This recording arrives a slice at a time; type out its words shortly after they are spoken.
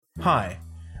Hi,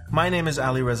 my name is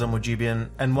Ali Reza Mujibian,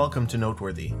 and welcome to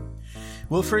Noteworthy.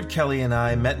 Wilford Kelly and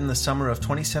I met in the summer of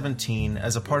 2017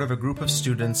 as a part of a group of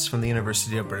students from the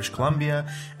University of British Columbia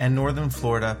and Northern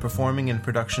Florida performing in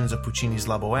productions of Puccini's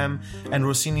La Bohème and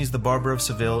Rossini's The Barber of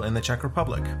Seville in the Czech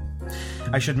Republic.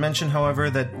 I should mention, however,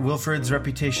 that Wilford's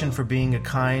reputation for being a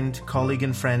kind colleague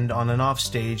and friend on and off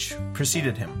stage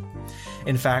preceded him.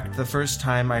 In fact, the first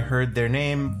time I heard their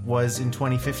name was in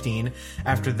 2015,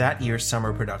 after that year's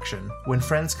summer production, when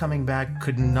friends coming back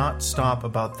could not stop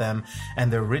about them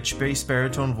and their rich bass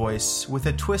baritone voice with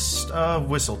a twist of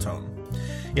whistle tone.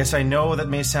 Yes, I know that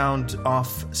may sound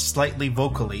off slightly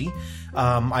vocally.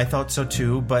 I thought so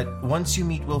too, but once you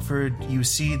meet Wilford, you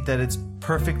see that it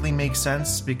perfectly makes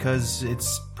sense because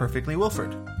it's perfectly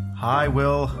Wilford. Hi,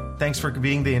 Will. Thanks for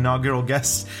being the inaugural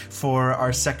guest for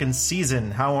our second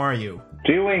season. How are you?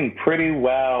 Doing pretty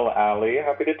well, Ali.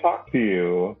 Happy to talk to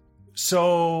you.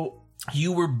 So,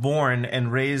 you were born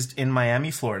and raised in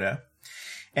Miami, Florida,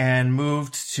 and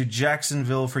moved to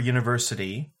Jacksonville for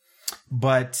university.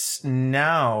 But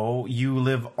now you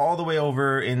live all the way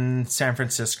over in San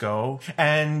Francisco,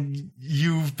 and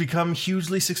you've become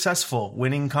hugely successful,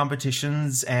 winning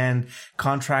competitions and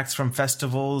contracts from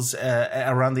festivals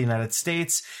around the United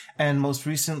States, and most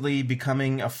recently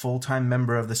becoming a full-time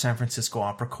member of the San Francisco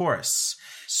Opera Chorus.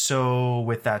 So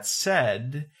with that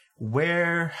said,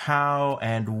 where, how,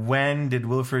 and when did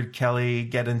Wilford Kelly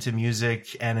get into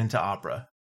music and into opera?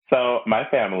 So my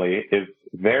family is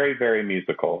very, very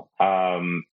musical.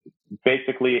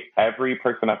 Basically, every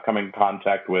person I've come in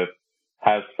contact with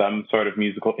has some sort of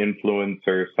musical influence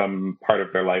or some part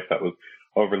of their life that was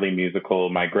overly musical.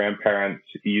 My grandparents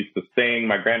used to sing.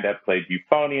 My granddad played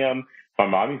euphonium. My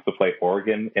mom used to play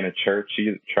organ in a church.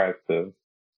 She tries to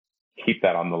keep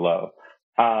that on the low.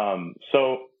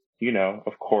 So,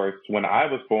 of course, when I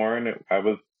was born, I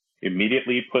was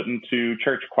immediately put into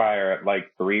church choir at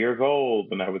like 3 years old,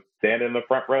 and I would stand in the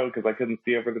front row because I couldn't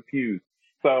see over the pews.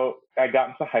 So I got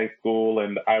into high school,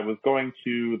 and I was going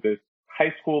to this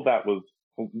high school that was,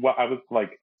 I was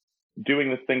like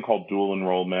doing this thing called dual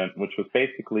enrollment, which was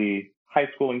basically high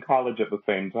school and college at the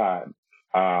same time.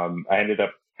 I ended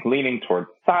up leaning towards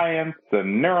science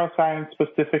and neuroscience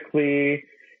specifically.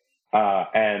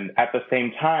 And at the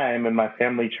same time, in my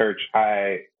family church,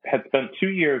 I had spent 2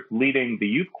 years leading the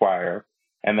youth choir.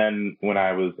 And then when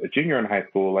I was a junior in high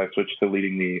school, I switched to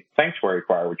leading the sanctuary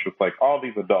choir, which was like all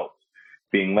these adults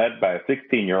being led by a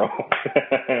 16-year-old.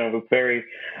 It was very,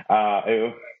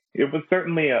 it was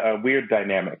certainly a weird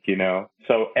dynamic,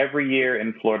 So every year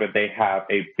in Florida, they have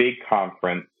a big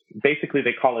conference. Basically,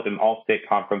 they call it an all-state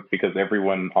conference because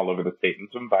everyone all over the state is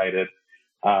invited.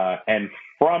 And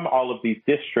from all of these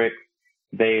districts,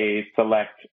 they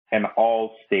select an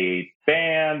all-state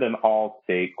band, an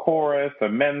all-state chorus, a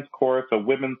men's chorus, a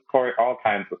women's chorus, all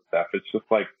kinds of stuff. It's just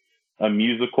like a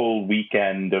musical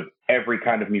weekend of every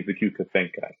kind of music you could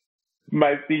think of.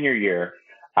 My senior year,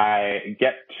 I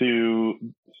get to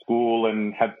school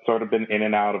and had sort of been in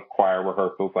and out of choir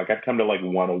rehearsals. Like I'd come to like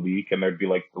one a week and there'd be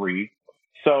like 3.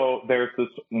 So there's this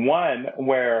one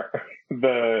where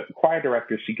the choir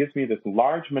director, she gives me this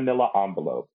large manila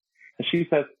envelope and she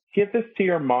says, give this to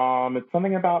your mom. It's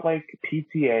something about like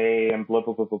PTA and blah,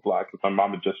 blah, blah, blah, blah. Cause my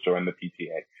mom had just joined the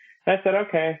PTA. And I said,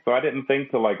 okay. So I didn't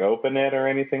think to like open it or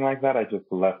anything like that. I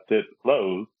just left it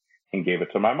closed and gave it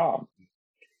to my mom.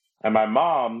 And my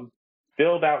mom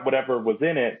filled out whatever was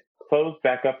in it, closed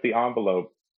back up the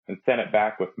envelope and sent it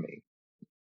back with me.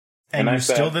 And you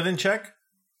still didn't check?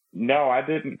 No, I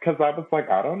didn't, because I was like,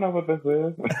 I don't know what this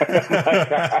is.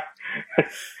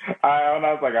 I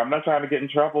was like, I'm not trying to get in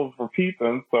trouble for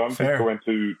peeping, so I'm just going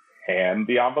to hand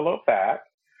the envelope back.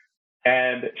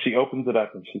 And she opens it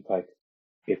up and she's like,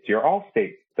 it's your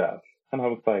Allstate stuff. And I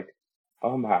was like,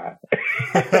 oh my.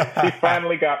 She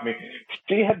finally got me.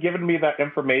 She had given me that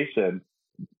information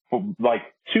for like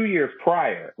 2 years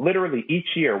prior, literally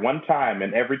each year, one time,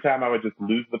 and every time I would just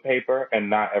lose the paper and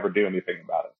not ever do anything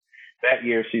about it. That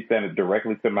year, she sent it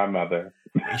directly to my mother.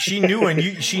 She knew, and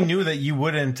she knew that you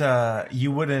wouldn't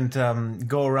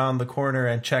go around the corner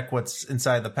and check what's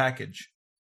inside the package.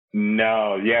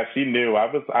 No, yeah, she knew.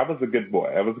 I was a good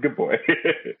boy.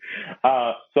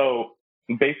 So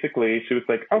basically, she was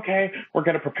like, "Okay, we're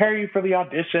gonna prepare you for the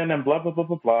audition," and blah blah blah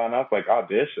blah blah. And I was like,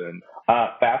 "Audition."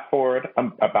 Fast forward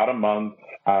about a month.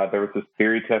 There was this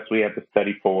theory test we had to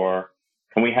study for,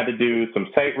 and we had to do some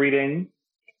sight reading.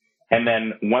 And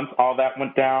then once all that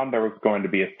went down, there was going to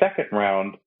be a second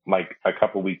round, like a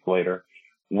couple weeks later,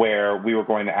 where we were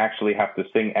going to actually have to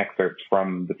sing excerpts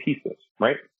from the pieces,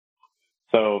 right?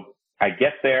 So I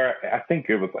get there, I think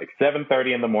it was like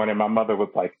 7:30 in the morning. My mother was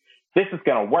like, this is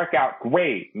going to work out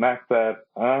great. And I said,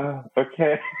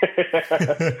 okay.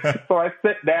 So I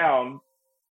sit down,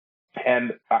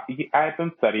 and I've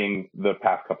been studying the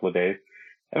past couple of days.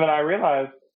 And then I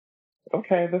realized,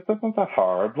 okay, this isn't that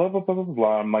hard, blah, blah, blah, blah,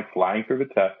 blah. I'm like flying through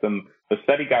the test, and the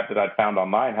study guide that I'd found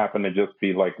online happened to just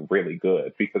be like really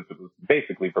good because it was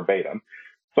basically verbatim.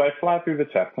 So I fly through the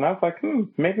test, and I was like,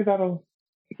 maybe that'll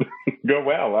go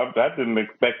well. I didn't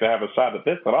expect to have a shot at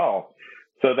this at all.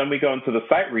 So then we go into the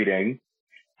sight reading.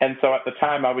 And so at the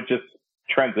time, I would just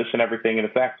transition everything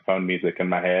into saxophone music in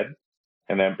my head.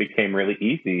 And then it became really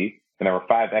easy. And there were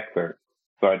 5 excerpts.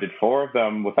 So I did 4 of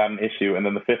them without an issue. And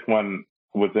then the 5th one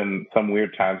was in some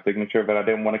weird time signature that I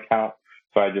didn't want to count.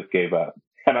 So I just gave up.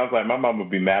 And I was like, my mom would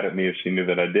be mad at me if she knew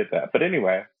that I did that. But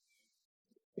anyway,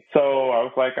 so I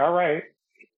was like, all right.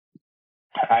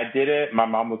 I did it. My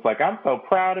mom was like, I'm so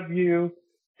proud of you.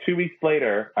 2 weeks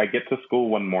later, I get to school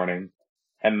one morning,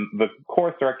 and the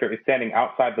course director is standing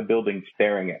outside the building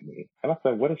staring at me. And I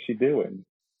said, what is she doing?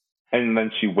 And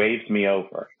then she waves me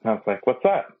over. And I was like, what's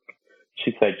up?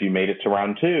 She said, you made it to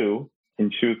round 2.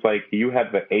 And she was like, you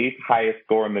had the 8th highest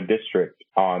score in the district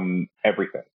on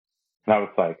everything. And I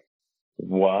was like,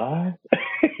 what?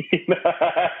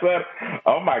 I said,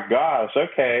 oh my gosh,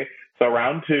 okay. So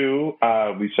round 2,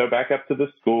 we show back up to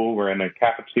the school. We're in a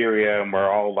cafeteria, and we're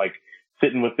all like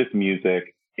sitting with this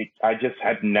music. I just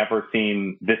had never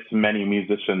seen this many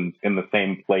musicians in the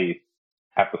same place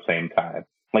at the same time.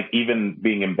 Like, even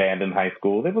being in band in high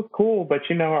school, it was cool, but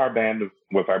our band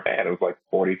was our band. It was like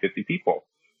 40, 50 people.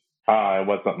 It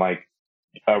wasn't like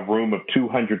a room of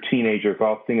 200 teenagers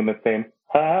all singing the same,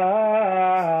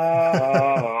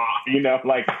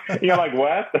 like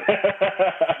what?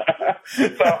 So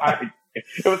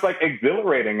it was like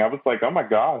exhilarating. I was like, oh my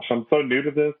gosh, I'm so new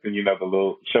to this. And the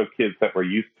little show kids that were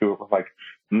used to it were like,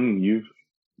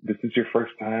 this is your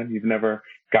first time? You've never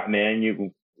gotten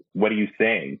in? What are you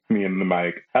saying? Me and the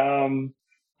mic,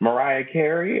 Mariah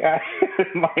Carey? I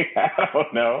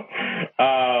don't know.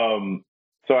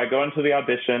 So I go into the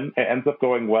audition. It ends up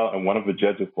going well, and one of the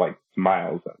judges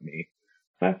smiles at me.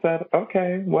 And I said,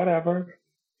 okay, whatever.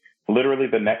 Literally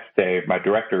the next day, my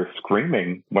director is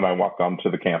screaming when I walk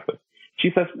onto the campus.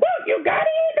 She says, well, you got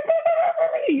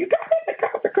it. You got it.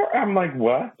 I'm like,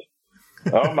 what?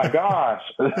 Oh my gosh.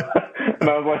 And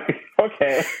I was like,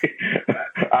 okay,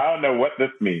 I don't know what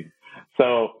this means.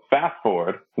 So fast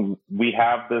forward, we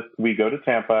go to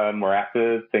Tampa, and we're at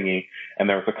the thingy, and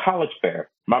there was a college fair.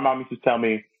 My mom used to tell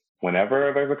me,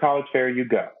 whenever there's a college fair, you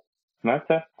go. And I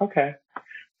said, okay.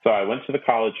 So I went to the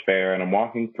college fair, and I'm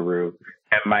walking through,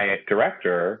 and my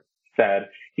director said,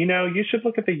 you should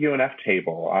look at the UNF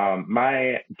table.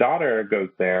 My daughter goes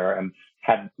there and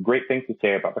had great things to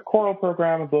say about the choral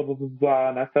program and blah, blah, blah, blah.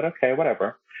 And I said, okay,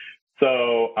 whatever.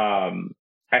 So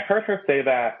I heard her say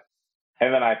that,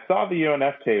 and then I saw the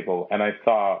UNF table, and I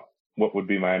saw what would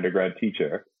be my undergrad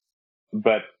teacher.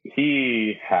 But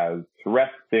he has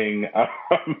resting,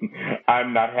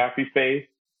 I'm not happy face.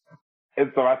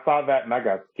 And so I saw that, and I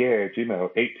got scared,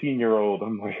 18-year-old.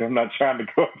 I'm like, I'm not trying to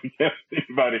go up against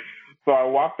anybody. So I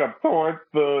walked up towards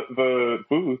the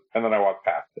booth, and then I walked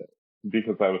past it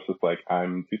because I was just like,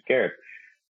 I'm too scared.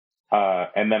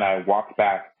 And then I walked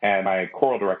back, and my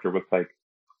choral director was like,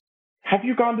 have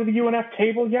you gone to the UNF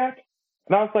table yet?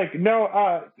 And I was like, no,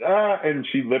 and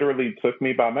she literally took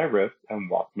me by my wrist and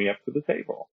walked me up to the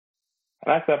table.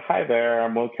 And I said, hi there,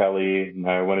 I'm Will Kelly, and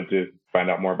I wanted to find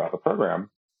out more about the program.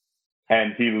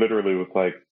 And he literally was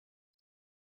like,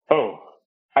 oh,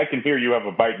 I can hear you have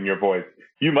a bite in your voice.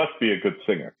 You must be a good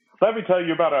singer. Let me tell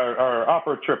you about our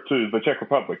opera trip to the Czech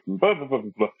Republic. And blah, blah, blah,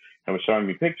 blah, blah. And was showing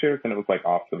me pictures, and it was like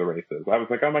off to the races. I was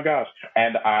like, oh my gosh.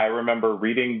 And I remember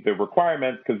reading the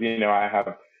requirements because, I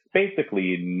have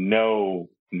basically no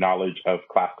knowledge of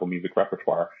classical music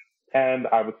repertoire. And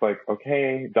I was like,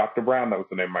 okay, Dr. Brown, that was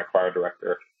the name of my choir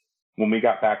director. When we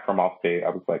got back from Allstate, I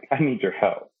was like, I need your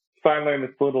help. So I learned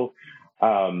this little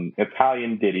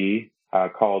Italian ditty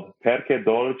called Perché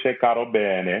dolce caro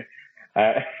bene.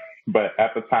 But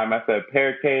at the time I said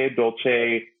Perché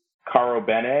dolce caro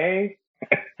bene,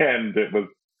 and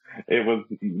it was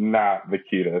not the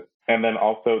cutest. And then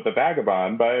also The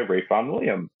Vagabond by Ray Vaughan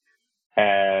Williams.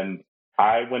 And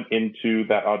I went into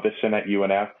that audition at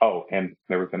UNF. Oh, and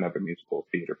there was another musical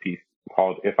theater piece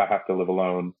called If I Have to Live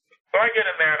Alone. So I get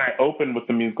in there and I opened with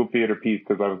the musical theater piece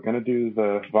because I was going to do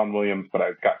the Vaughan Williams, but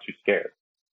I got too scared.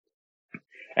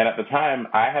 And at the time,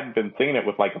 I hadn't been singing it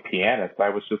with a pianist. I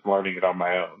was just learning it on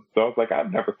my own. So I was like,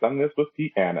 I've never sung this with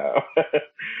piano.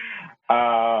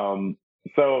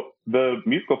 So the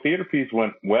musical theater piece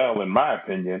went well, in my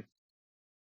opinion.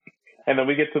 And then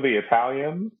we get to the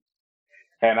Italian,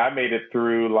 and I made it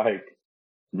through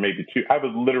maybe two. I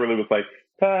was like,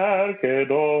 Perché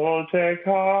dolce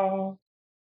ca.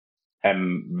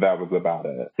 And that was about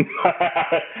it.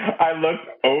 I looked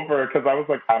over because I was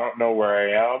like, I don't know where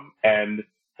I am. And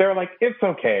they were like, it's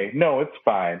okay. No, it's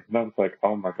fine. And I was like,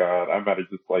 oh my God, I better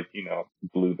just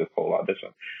blew this whole audition.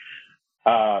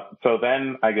 So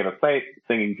then I get a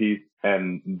singing piece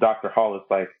and Dr. Hall is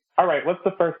like, all right, what's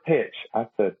the first pitch? I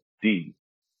said, D.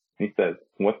 He says,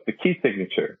 what's the key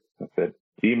signature? I said,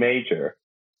 D major.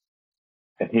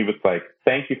 And he was like,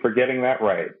 thank you for getting that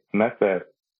right. And I said,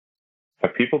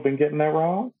 have people been getting that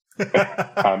wrong?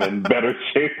 I'm in better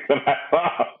shape than I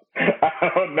thought.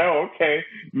 I don't know. Okay,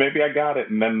 maybe I got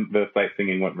it. And then the sight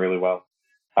singing went really well.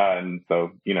 And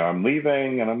so, I'm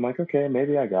leaving and I'm like, okay,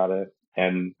 maybe I got it.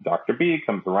 And Dr. B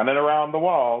comes running around the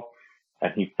wall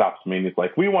and he stops me and he's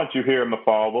like, we want you here in the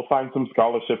fall. We'll find some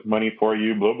scholarship money for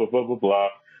you, blah, blah, blah, blah, blah.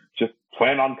 Just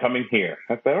plan on coming here.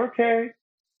 I said, okay.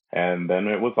 And then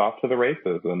it was off to the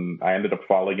races, and I ended up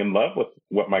falling in love with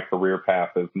what my career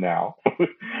path is now.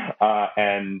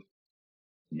 And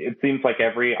it seems like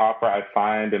every opera I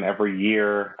find and every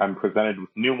year I'm presented with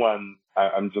new ones,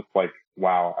 I'm just like,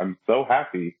 wow, I'm so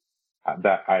happy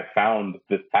that I found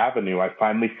this avenue. I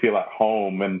finally feel at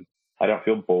home and I don't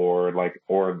feel bored,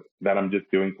 or that I'm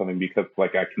just doing something because I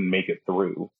can make it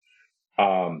through.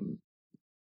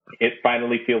 It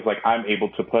finally feels like I'm able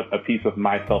to put a piece of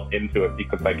myself into it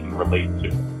because I can relate to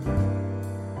it.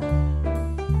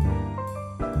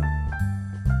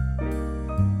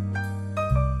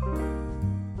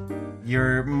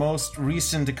 Your most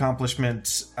recent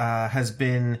accomplishment has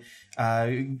been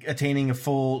attaining a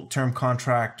full-term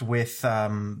contract with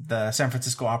the San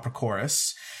Francisco Opera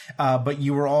Chorus, but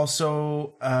you were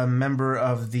also a member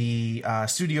of the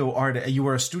studio art. You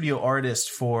were a studio artist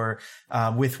for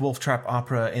with Wolf Trap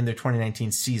Opera in their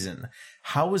 2019 season.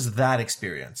 How was that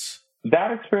experience?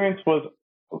 That experience was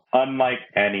unlike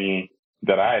any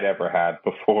that I had ever had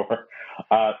before.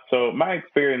 So my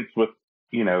experience with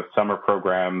summer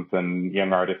programs and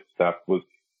young artist stuff was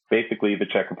basically the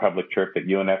Czech Republic trip that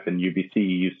UNF and UBC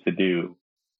used to do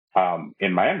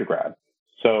in my undergrad.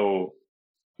 So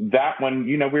that one,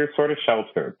 we were sort of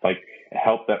sheltered. It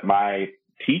helped that my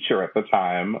teacher at the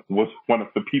time was one of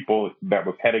the people that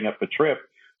was heading up the trip.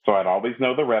 So I'd always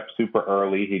know the rep super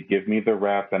early. He'd give me the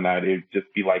rep and it'd just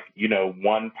be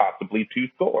one, possibly two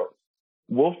scores.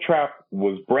 Wolf Trap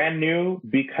was brand new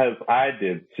because I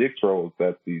did 6 roles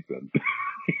that season,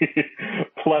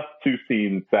 plus 2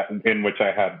 scenes in which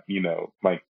I had,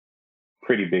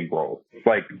 pretty big roles.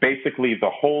 Basically the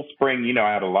whole spring,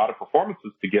 I had a lot of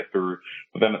performances to get through,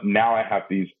 but then now I have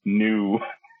these new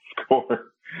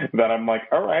scores that I'm like,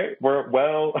 all right, we're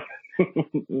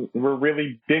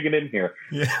really digging in here.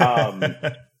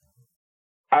 Yeah.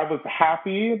 I was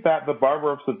happy that The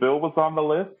Barber of Seville was on the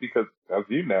list because, as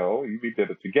you know, we did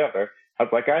it together. I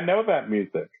was like, I know that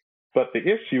music. But the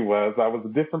issue was I was a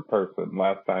different person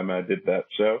last time I did that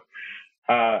show.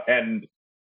 And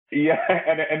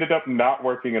it ended up not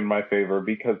working in my favor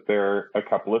because there are a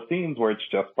couple of scenes where it's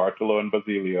just Bartolo and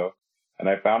Basilio. And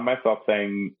I found myself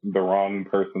saying the wrong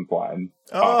person's line.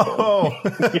 Oh!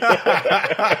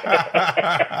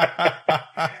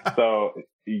 So,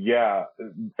 yeah,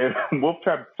 Wolf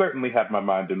Trap certainly had my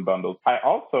mind in bundles. I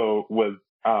also was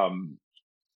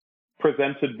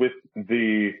presented with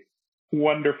the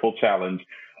wonderful challenge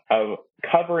of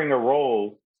covering a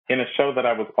role in a show that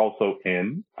I was also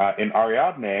in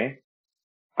Ariadne.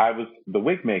 I was the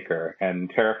wig maker, and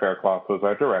Tara Faircloth was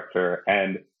our director,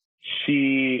 and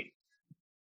she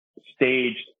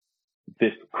staged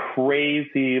this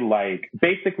crazy,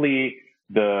 basically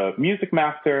the music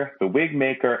master, the wig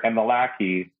maker, and the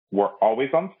lackey were always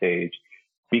on stage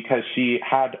because she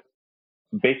had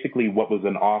basically what was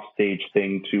an offstage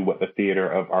thing to what the theater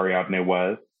of Ariadne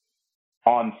was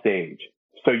on stage.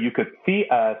 So you could see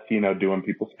us, doing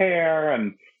people's hair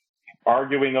and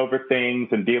arguing over things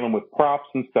and dealing with props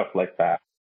and stuff like that.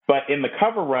 But in the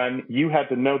cover run, you had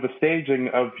to know the staging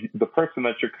of the person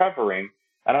that you're covering.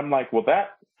 And I'm like, well,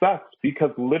 that sucks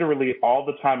because literally all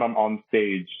the time I'm on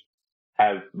stage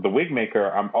as the wig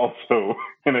maker, I'm also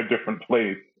in a different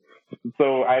place.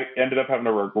 So I ended up having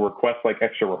to request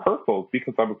extra rehearsals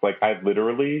because I was like, I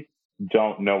literally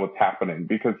don't know what's happening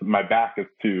because my back is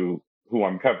to who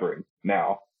I'm covering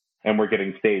now, and we're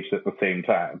getting staged at the same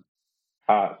time.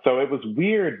 So it was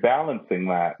weird balancing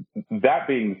that. That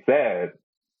being said,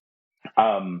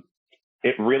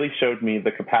 it really showed me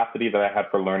the capacity that I had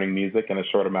for learning music in a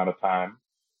short amount of time.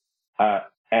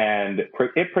 And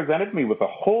it presented me with a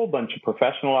whole bunch of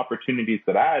professional opportunities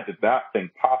that I did not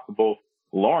think possible.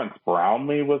 Lawrence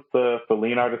Brownlee was the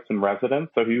lead artist in residence,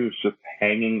 so he was just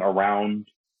hanging around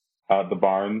the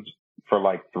Barnes for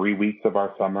like 3 weeks of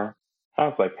our summer. I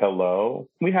was like, hello.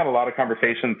 We had a lot of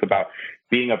conversations about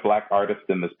being a Black artist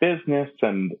in this business,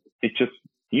 and it just,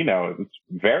 you know, it's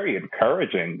very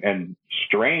encouraging and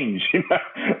strange. You know,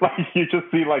 like you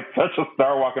just see like such a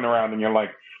star walking around, and you're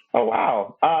like, oh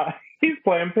wow, he's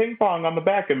playing ping pong on the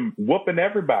back and whooping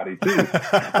everybody too.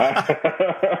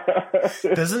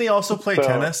 Doesn't he also play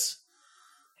tennis?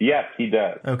 Yes, he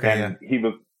does. Okay, and he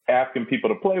was asking people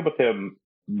to play with him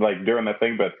like during that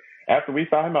thing, but after we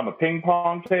saw him on the ping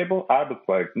pong table, I was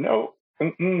like, no,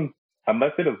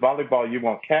 unless it is volleyball, you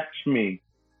won't catch me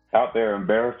out there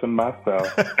embarrassing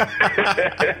myself.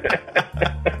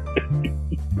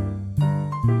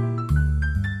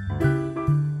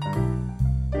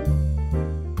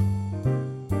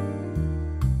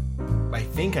 I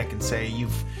think I can say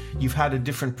you've had a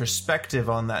different perspective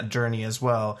on that journey as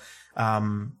well,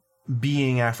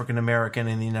 being African American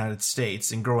in the United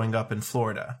States and growing up in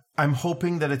Florida. I'm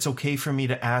hoping that it's okay for me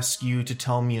to ask you to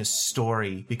tell me a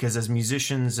story, because as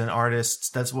musicians and artists,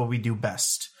 that's what we do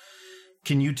best.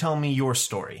 Can you tell me your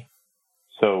story?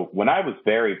 So when I was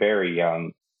very, very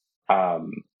young,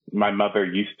 my mother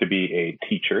used to be a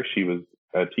teacher. She was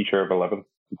a teacher of 11th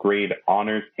grade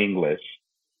honors English.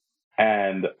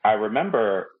 And I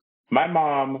remember my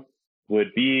mom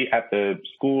would be at the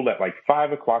school at like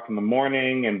 5 o'clock in the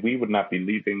morning, and we would not be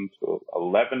leaving till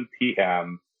 11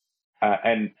 p.m.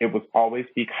 And it was always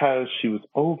because she was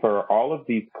over all of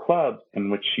these clubs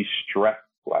in which she stressed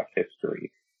Black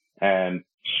history and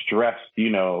stressed,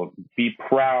 you know, be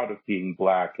proud of being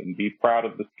Black and be proud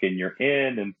of the skin you're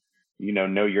in, and, you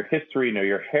know your history, know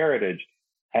your heritage.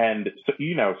 And so,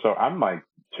 you know, so I'm like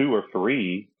 2 or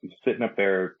 3 sitting up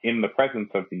there in the presence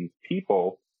of these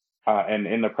people, and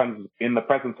in the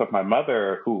presence of my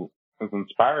mother, who was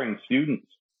inspiring students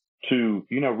to,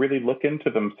 you know, really look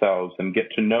into themselves and get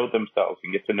to know themselves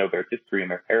and get to know their history and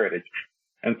their heritage.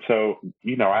 And so,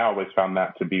 you know, I always found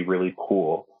that to be really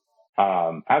cool.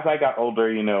 As I got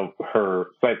older, you know, her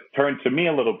sight turned to me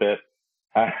a little bit,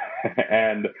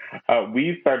 and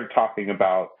we started talking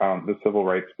about the civil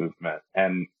rights movement.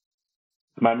 And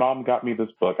my mom got me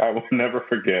this book I will never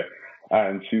forget,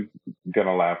 and she's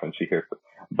gonna laugh when she hears it.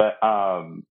 But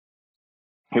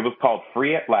it was called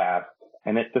Free at Last,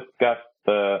 and it discussed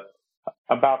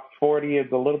about 40,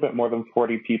 is a little bit more than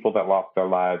 40 people that lost their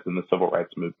lives in the civil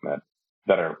rights movement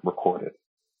that are recorded.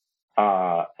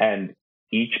 And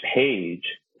each page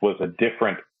was a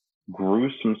different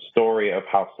gruesome story of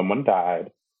how someone died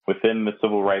within the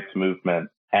civil rights movement.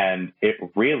 And it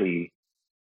really,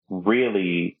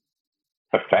 really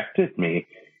affected me.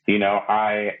 You know,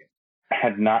 I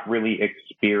had not really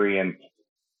experienced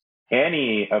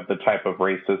any of the type of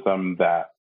racism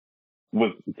that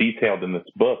was detailed in this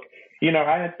book. You know,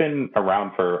 I had been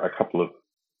around for a couple of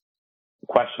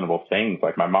questionable things.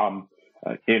 Like my mom,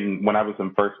 when I was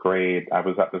in first grade, I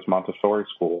was at this Montessori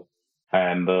school,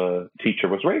 and the teacher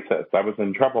was racist. I was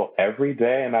in trouble every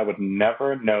day, and I would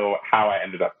never know how I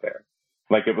ended up there.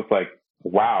 Like, it was like,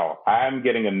 wow, I'm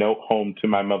getting a note home to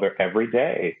my mother every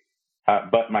day,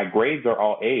 but my grades are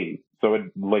all A's. So it,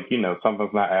 like, you know,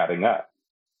 something's not adding up.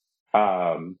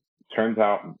 Turns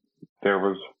out there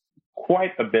was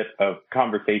quite a bit of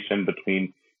conversation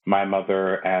between my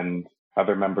mother and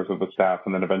other members of the staff,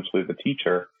 and then eventually the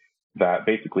teacher, that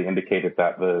basically indicated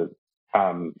that the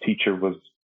teacher was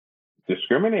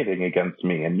discriminating against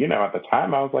me. And, you know, at the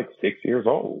time I was like 6 years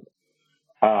old.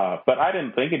 But I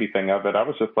didn't think anything of it. I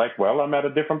was just like, well, I'm at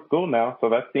a different school now, so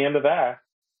that's the end of that.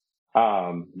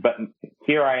 But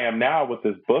here I am now with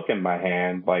this book in my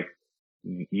hand. Like,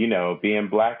 you know, being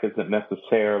Black isn't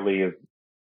necessarily as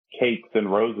cakes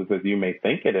and roses as you may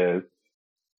think it is.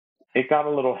 It got a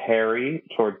little hairy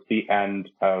towards the end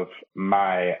of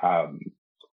my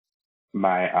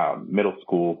middle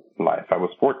school life. I was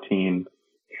 14,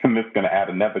 and this is going to add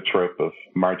another trope of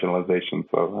marginalization,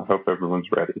 so I hope everyone's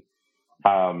ready.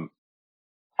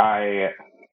 I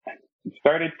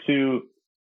started to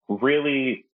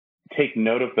really take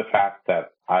note of the fact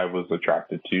that I was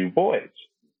attracted to boys.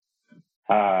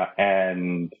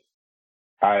 And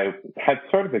I had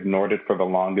sort of ignored it for the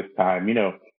longest time. You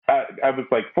know, I was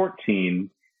like 14.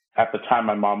 At the time,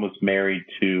 my mom was married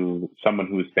to someone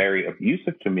who was very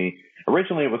abusive to me.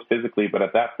 Originally, it was physically, but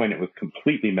at that point, it was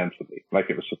completely mentally. Like,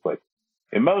 it was just like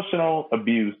emotional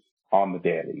abuse on the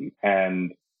daily.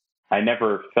 And I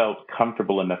never felt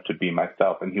comfortable enough to be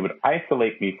myself. And he would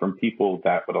isolate me from people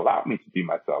that would allow me to be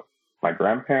myself. My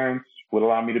grandparents would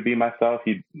allow me to be myself.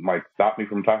 He'd like stop me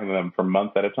from talking to them for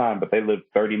months at a time, but they lived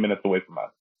 30 minutes away from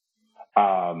us.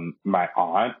 My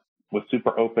aunt was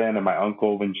super open, and my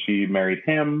uncle, when she married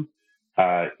him,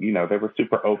 you know, they were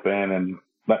super open. And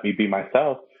let me be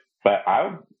myself. But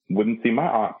I wouldn't see my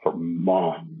aunt for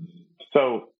months.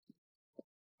 So,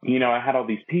 I had all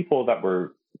these people that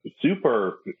were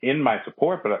super in my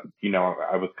support, but,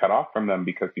 I was cut off from them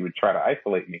because he would try to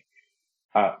isolate me.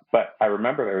 But I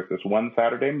remember there was this one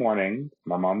Saturday morning,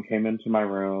 my mom came into my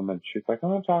room and she's like, I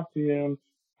want to talk to you. And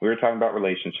we were talking about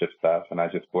relationship stuff. And I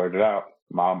just blurted out,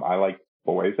 Mom, I like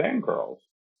boys and girls.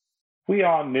 We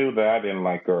all knew that I didn't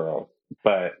like girls.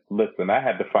 But listen, I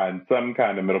had to find some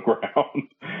kind of middle ground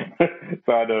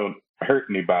so I don't hurt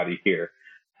anybody here.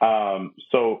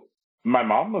 So my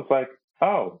mom was like,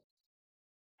 oh,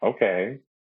 okay.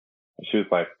 She was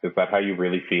like, is that how you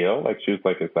really feel? Like, she was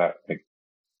like, is that, like,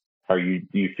 do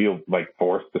you feel like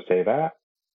forced to say that?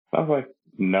 I was like,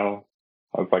 no.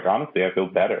 I was like, honestly, I feel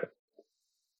better.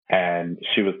 And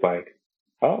she was like,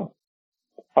 oh,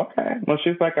 okay. Well,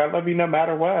 she's like, I love you no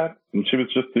matter what. And she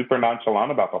was just super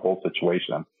nonchalant about the whole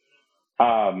situation.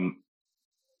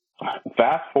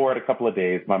 Fast forward a couple of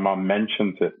days, my mom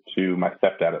mentions it to my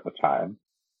stepdad at the time.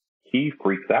 He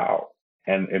freaks out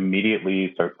and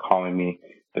immediately starts calling me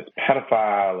this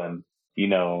pedophile and,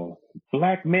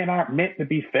 black men aren't meant to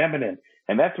be feminine.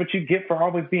 And that's what you get for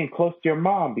always being close to your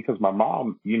mom. Because my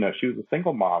mom, she was a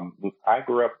single mom. I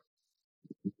grew up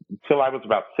till I was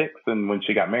about 6 and when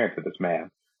she got married to this man.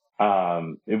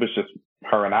 It was just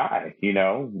her and I,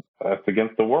 us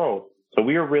against the world. So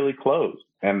we were really close.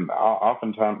 And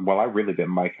oftentimes, I really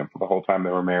didn't like him for the whole time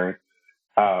they were married.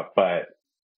 But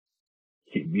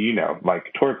like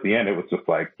towards the end, it was just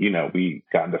like, we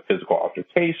got into physical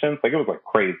altercations. Like it was like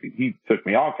crazy. He took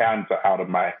me all kinds out of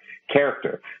my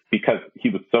character because he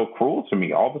was so cruel to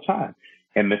me all the time.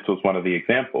 And this was one of the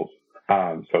examples.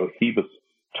 So he was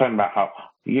talking about how,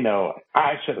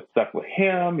 I should have stuck with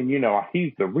him and,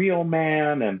 he's the real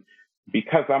man. And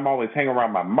because I'm always hanging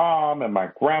around my mom and my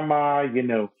grandma,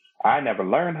 I never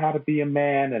learned how to be a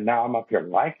man. And now I'm up here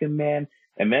liking men.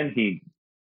 And then he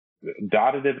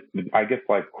dotted it, I guess,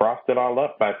 like crossed it all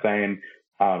up by saying,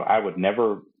 I would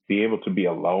never be able to be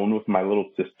alone with my little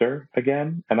sister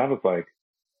again. And I was like,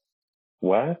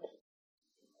 what?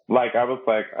 Like, I was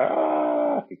like,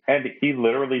 and he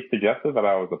literally suggested that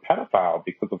I was a pedophile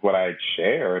because of what I had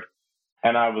shared.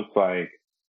 And I was like,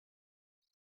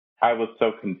 I was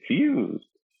so confused.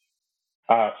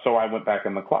 So I went back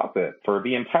in the closet for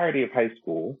the entirety of high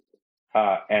school,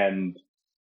 and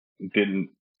didn't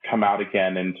come out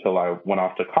again until I went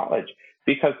off to college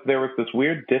because there was this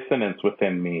weird dissonance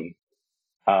within me.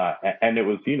 And it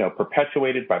was,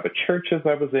 perpetuated by the churches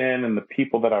I was in and the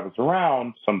people that I was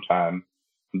around sometimes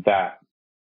that,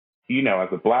 as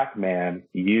a black man,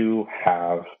 you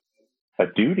have a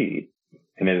duty,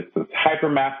 and it's this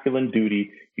hyper-masculine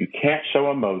duty. You can't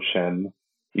show emotion.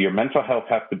 Your mental health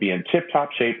has to be in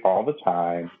tip-top shape all the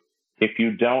time. If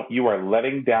you don't, you are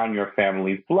letting down your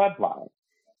family's bloodline.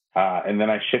 And then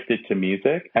I shifted to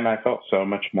music, and I felt so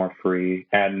much more free.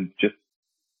 And just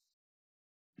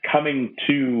coming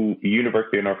to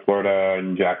University of North Florida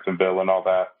and Jacksonville and all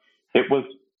that, it was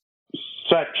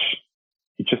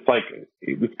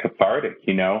it was cathartic,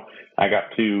 I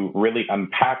got to really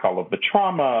unpack all of the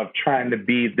trauma of trying to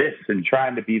be this and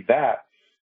trying to be that.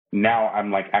 Now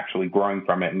I'm like actually growing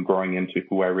from it and growing into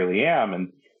who I really am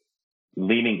and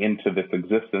leaning into this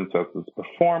existence as this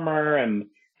performer and,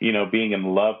 being in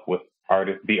love with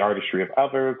the artistry of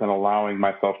others and allowing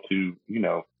myself to,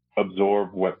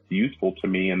 absorb what's useful to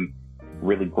me and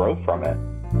really grow from it.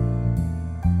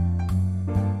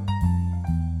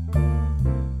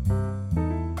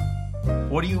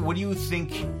 What do you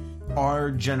think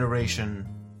our generation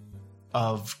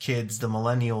of kids, the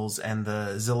millennials and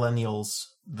the zillennials,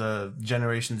 the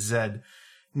Generation Z,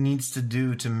 needs to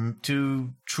do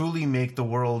to truly make the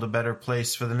world a better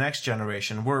place for the next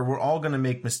generation? We're all going to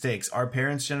make mistakes. Our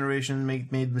parents' generation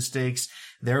made mistakes.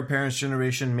 Their parents'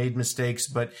 generation made mistakes.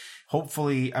 But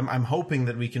hopefully, I'm hoping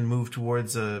that we can move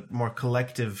towards a more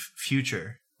collective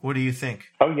future. What do you think?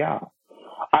 Oh, yeah.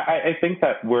 I think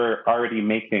that we're already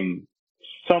making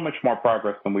so much more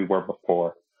progress than we were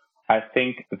before. I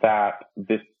think that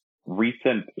this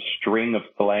recent string of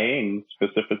slaying,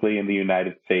 specifically in the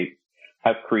United States,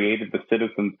 has created the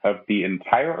citizens of the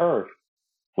entire earth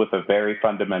with a very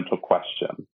fundamental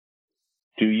question.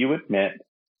 Do you admit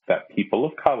that people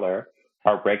of color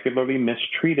are regularly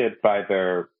mistreated by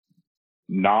their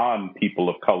non-people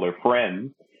of color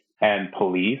friends and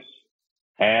police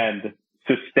and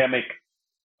systemic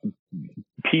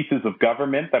pieces of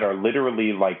government that are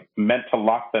literally like meant to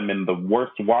lock them in the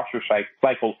worst washer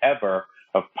cycle ever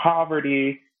of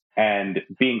poverty and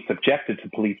being subjected to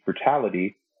police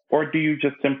brutality? Or do you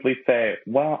just simply say,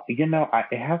 well,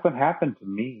 it hasn't happened to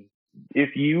me.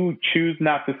 if you choose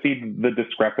not to see the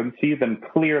discrepancy, then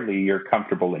clearly you're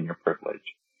comfortable in your privilege.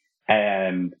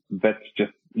 And that's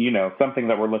just, something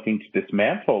that we're looking to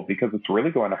dismantle because it's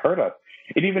really going to hurt us.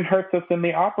 It even hurts us in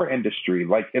the opera industry.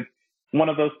 Like, it's one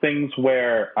of those things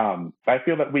where I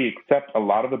feel that we accept a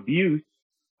lot of abuse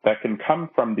that can come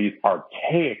from these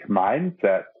archaic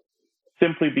mindsets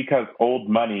simply because old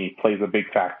money plays a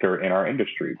big factor in our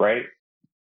industry, right?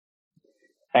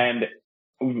 And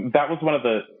that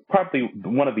was probably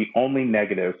one of the only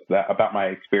negatives about my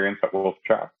experience at Wolf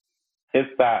Trap, is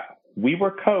that we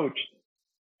were coached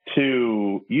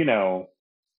to,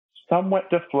 somewhat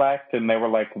deflect, and they were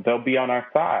like, they'll be on our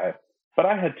side. But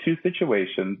I had two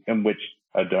situations in which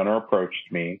a donor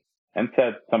approached me and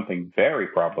said something very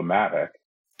problematic.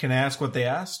 Can I ask what they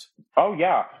asked? Oh,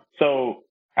 yeah. So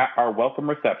at our welcome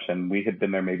reception, we had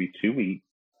been there maybe 2 weeks.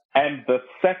 And the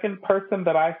second person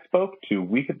that I spoke to,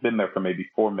 we had been there for maybe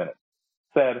 4 minutes,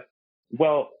 said,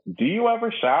 well, do you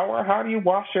ever shower? How do you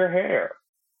wash your hair?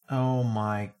 Oh,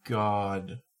 my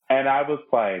God. And I was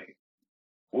like,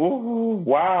 ooh,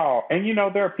 wow. And,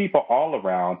 there are people all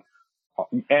around.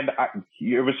 And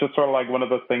it was just sort of like one of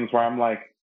those things where I'm like,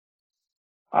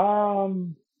 my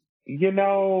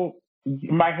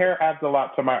hair adds a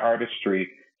lot to my artistry.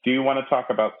 Do you want to talk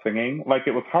about singing? Like,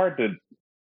 it was hard to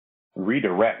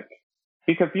redirect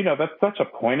because, that's such a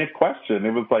pointed question.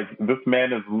 It was like, this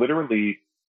man is literally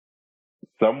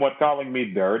somewhat calling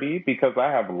me dirty because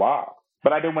I have locks,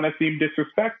 but I didn't want to seem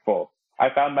disrespectful. I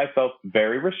found myself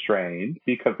very restrained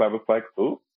because I was like,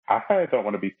 ooh, I don't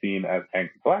want to be seen as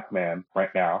angry Black man right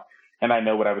now. And I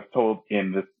know what I was told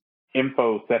in this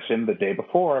info session the day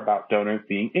before about donors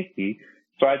being icky.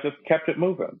 So I just kept it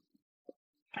moving.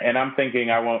 And I'm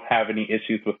thinking I won't have any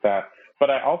issues with that.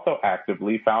 But I also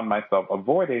actively found myself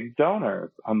avoiding donors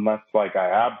unless, like,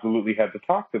 I absolutely had to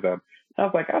talk to them. And I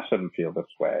was like, I shouldn't feel this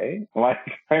way. Like,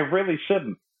 I really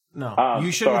shouldn't. No,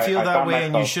 you shouldn't feel that way,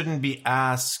 and you shouldn't be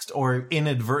asked or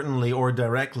inadvertently or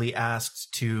directly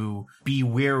asked to be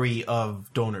wary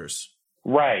of donors.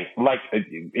 Right. Like,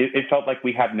 it felt like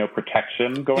we had no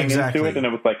protection going into it. And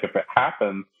it was like, if it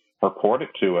happens, report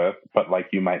it to us, but, like,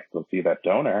 you might still see that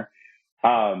donor.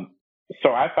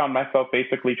 So I found myself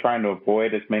basically trying to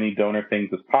avoid as many donor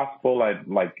things as possible. I'd,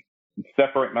 like,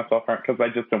 separate myself from it because I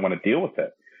just didn't want to deal with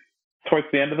it. Towards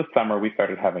the end of the summer, we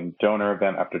started having donor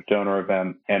event after donor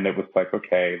event, and it was like,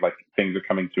 okay, like, things are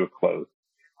coming to a close.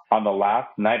 On the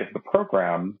last night of the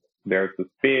program, there's this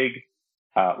big,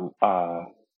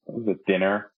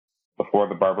 dinner before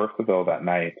the Barber of Seville that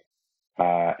night,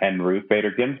 and Ruth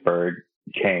Bader Ginsburg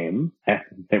came, and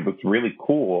it was really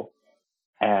cool.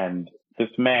 And this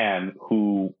man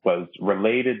who was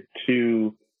related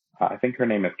to, I think her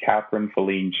name is Catherine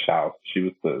Feline Schaus. She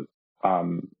was the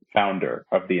founder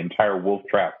of the entire Wolf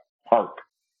Trap Park.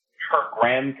 Her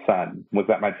grandson was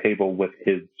at my table with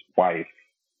his wife.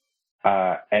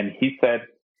 And he said,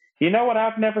 you know what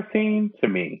I've never seen to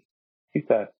me? He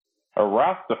said, a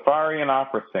Rastafarian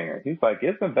opera singer. He's like,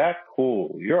 isn't that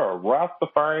cool? You're a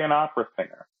Rastafarian opera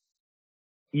singer.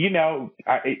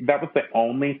 That was the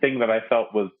only thing that I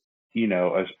felt was,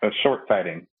 a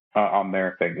short-sighting on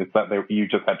their thing, is that you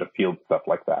just had to field stuff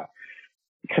like that.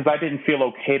 Because I didn't feel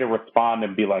okay to respond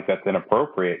and be like, that's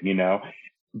inappropriate,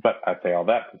 But I say all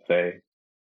that to say,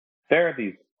 there are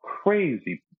these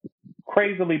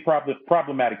crazily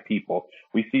problematic people.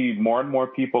 We see more and more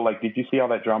people, like, did you see all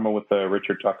that drama with the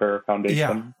Richard Tucker Foundation?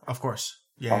 Yeah, of course.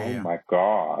 Yeah, oh my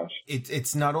gosh.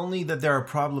 It's not only that there are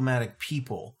problematic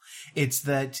people, it's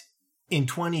that in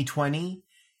 2020,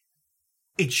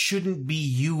 it shouldn't be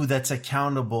you that's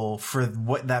accountable for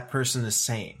what that person is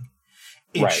saying.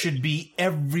 It should be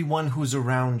everyone who's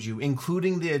around you,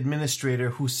 including the administrator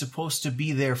who's supposed to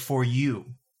be there for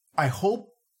you. I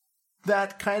hope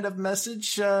that kind of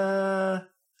message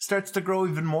starts to grow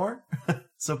even more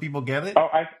so people get it. Oh,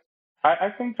 I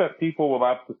think that people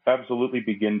will absolutely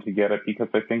begin to get it because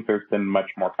I think there's been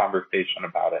much more conversation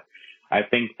about it. I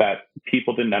think that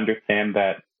people didn't understand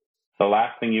that the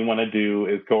last thing you want to do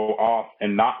is go off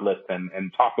and not listen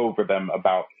and talk over them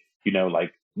about,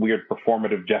 like, weird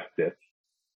performative justice.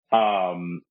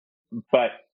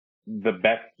 But the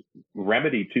best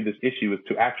remedy to this issue is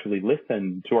to actually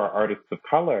listen to our artists of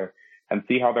color and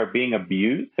see how they're being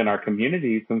abused in our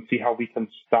communities and see how we can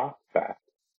stop that.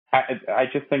 I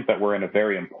just think that we're in a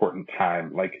very important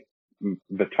time. Like,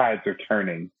 the tides are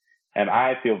turning, and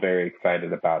I feel very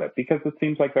excited about it because it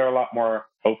seems like there are a lot more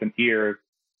open ears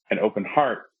and open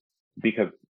hearts because,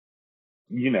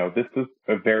 this is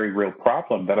a very real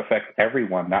problem that affects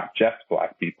everyone, not just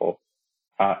Black people.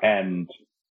 And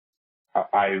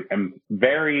I am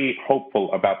very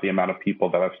hopeful about the amount of people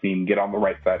that I've seen get on the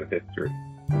right side of history.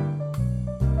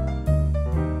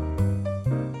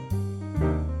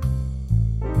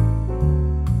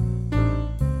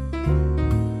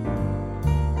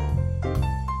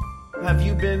 Have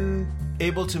you been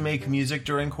able to make music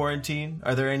during quarantine?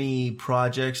 Are there any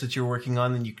projects that you're working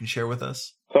on that you can share with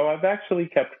us? So I've actually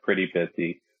kept pretty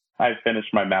busy. I finished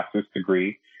my master's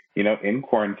degree, in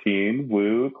quarantine.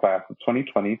 Woo, class of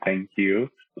 2020, thank you.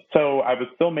 So I was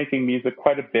still making music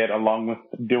quite a bit, along with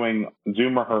doing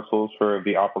Zoom rehearsals for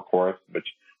the opera chorus, which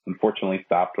unfortunately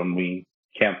stopped when we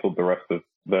canceled the rest of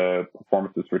the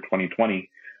performances for 2020.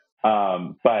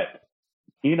 But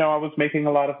I was making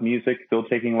a lot of music, still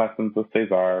taking lessons with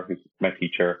Cesar, who's my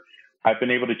teacher. I've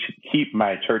been able to keep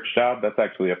my church job. That's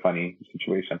actually a funny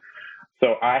situation.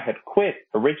 So I had quit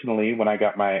originally when I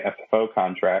got my SFO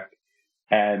contract,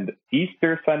 and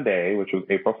Easter Sunday, which was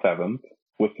April 7th,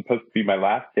 was supposed to be my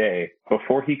last day.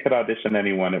 Before he could audition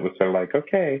anyone, it was sort of like,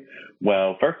 okay,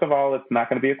 well, first of all, it's not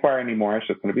going to be a choir anymore. It's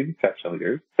just going to be the section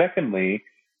leaders. Secondly,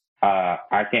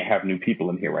 I can't have new people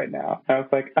in here right now. I was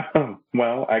like, oh,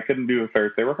 well, I couldn't do a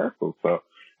Thursday rehearsal, so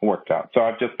it worked out. So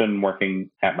I've just been working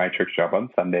at my church job on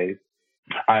Sundays.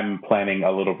 I'm planning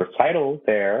a little recital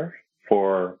there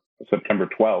for September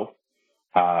 12th,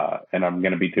 and I'm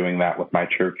going to be doing that with my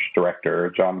church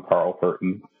director, John Carl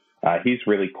Hurton. He's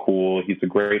really cool. He's a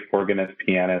great organist,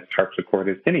 pianist,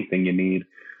 harpsichordist, anything you need,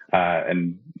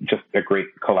 and just a great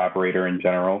collaborator in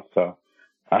general. So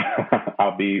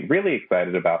I'll be really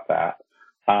excited about that.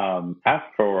 As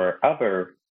for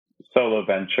other solo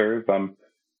ventures, I'm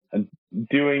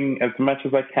doing as much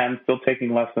as I can, still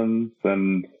taking lessons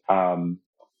and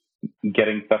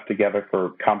getting stuff together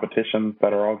for competitions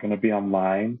that are all going to be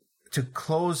online. To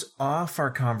close off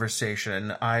our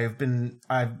conversation,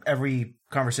 every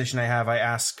conversation I have, I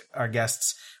ask our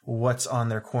guests what's on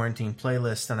their quarantine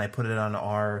playlist, and I put it on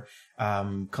our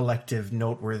collective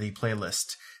noteworthy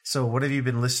playlist. So what have you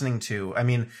been listening to? I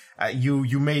mean,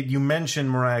 you mentioned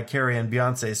Mariah Carey and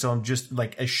Beyonce, so I'm just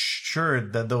like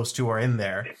assured that those two are in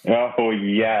there. Oh,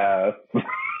 yes.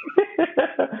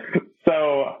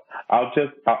 So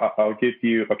I'll give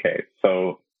you, okay,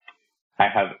 so I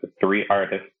have 3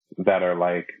 artists that are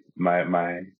like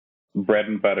my bread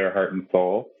and butter, heart and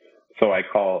soul. So I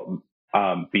call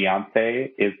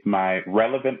Beyonce is my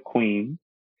relevant queen,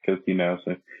 because,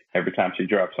 so every time she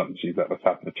drops something, she's at the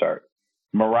top of the chart.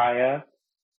 Mariah,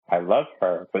 I love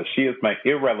her, but she is my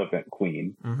irrelevant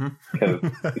queen, because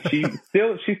she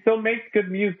still makes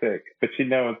good music, but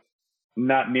it's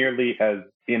not nearly as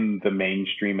in the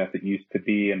mainstream as it used to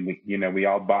be. And we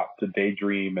all bop to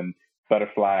Daydream and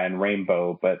Butterfly and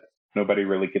Rainbow, but nobody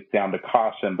really gets down to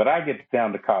Caution. But I get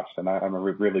down to Caution. I'm a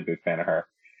really big fan of her.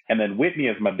 And then Whitney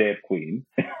is my dead queen.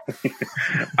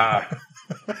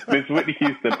 Miss Whitney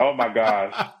Houston, oh my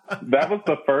gosh. That was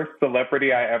the first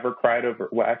celebrity I ever cried over.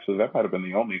 Well, actually, that might have been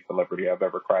the only celebrity I've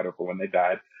ever cried over when they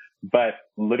died. But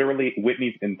literally,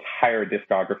 Whitney's entire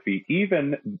discography,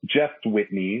 even Just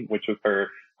Whitney, which was her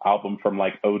album from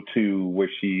like '02, where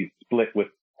she split with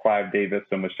Clive Davis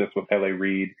and was just with L.A.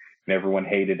 Reid, and everyone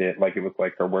hated it, like it was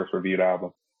like her worst reviewed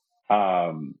album.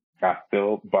 I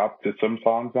still bop to some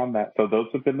songs on that. So those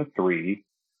have been the 3.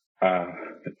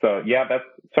 So yeah, that's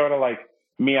sort of like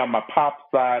me on my pop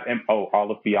side, and all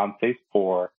of Beyonce's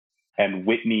 4 and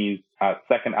Whitney's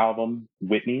second album,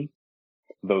 Whitney.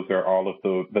 Those are all of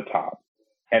the top.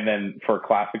 And then for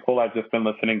classical, I've just been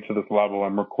listening to this level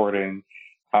I'm recording.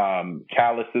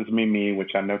 Callis's Mimi,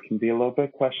 which I know can be a little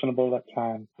bit questionable at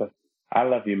times, but I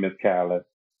love you, Miss Callis.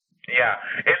 Yeah,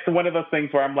 it's one of those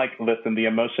things where I'm like, listen, the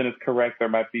emotion is correct. There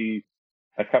might be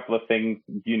a couple of things,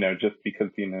 just because,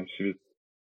 she was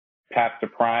past her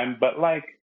prime, but like,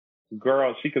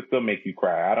 girl, she could still make you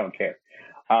cry. I don't care.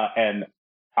 And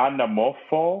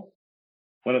Anamorpho,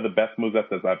 one of the best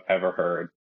movesettes I've ever heard.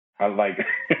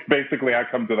 Basically, I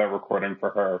come to that recording for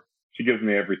her. She gives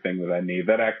me everything that I need.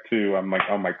 That act 2, I'm like,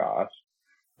 oh my gosh.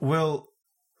 Well,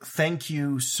 thank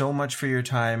you so much for your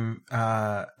time,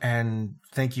 and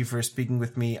thank you for speaking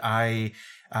with me.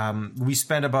 We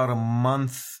spent about a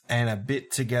month and a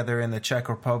bit together in the Czech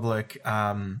Republic,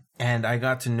 and I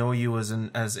got to know you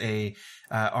as a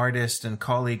artist and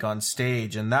colleague on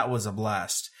stage, and that was a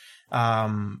blast.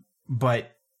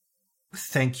 But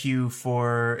thank you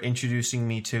for introducing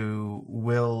me to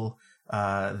Will,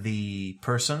 the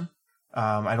person.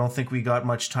 I don't think we got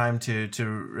much time to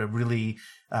really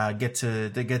get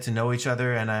to know each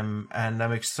other, and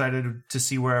I'm excited to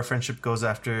see where our friendship goes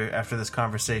after this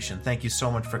conversation. Thank you so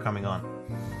much for coming on.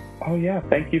 Oh yeah,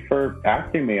 thank you for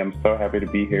asking me. I'm so happy to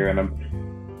be here, and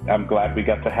I'm I'm glad we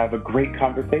got to have a great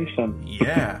conversation.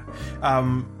 Yeah.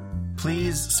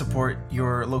 Please support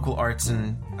your local arts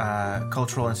and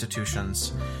cultural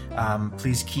institutions.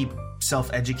 Please keep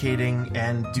self-educating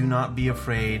and do not be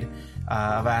afraid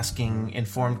of asking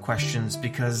informed questions,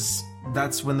 because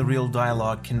that's when the real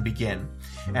dialogue can begin.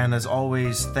 And as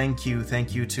always, thank you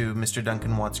to Mr.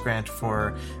 Duncan Watts-Grant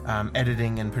for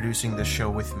editing and producing this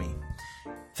show with me.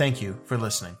 Thank you for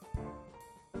listening.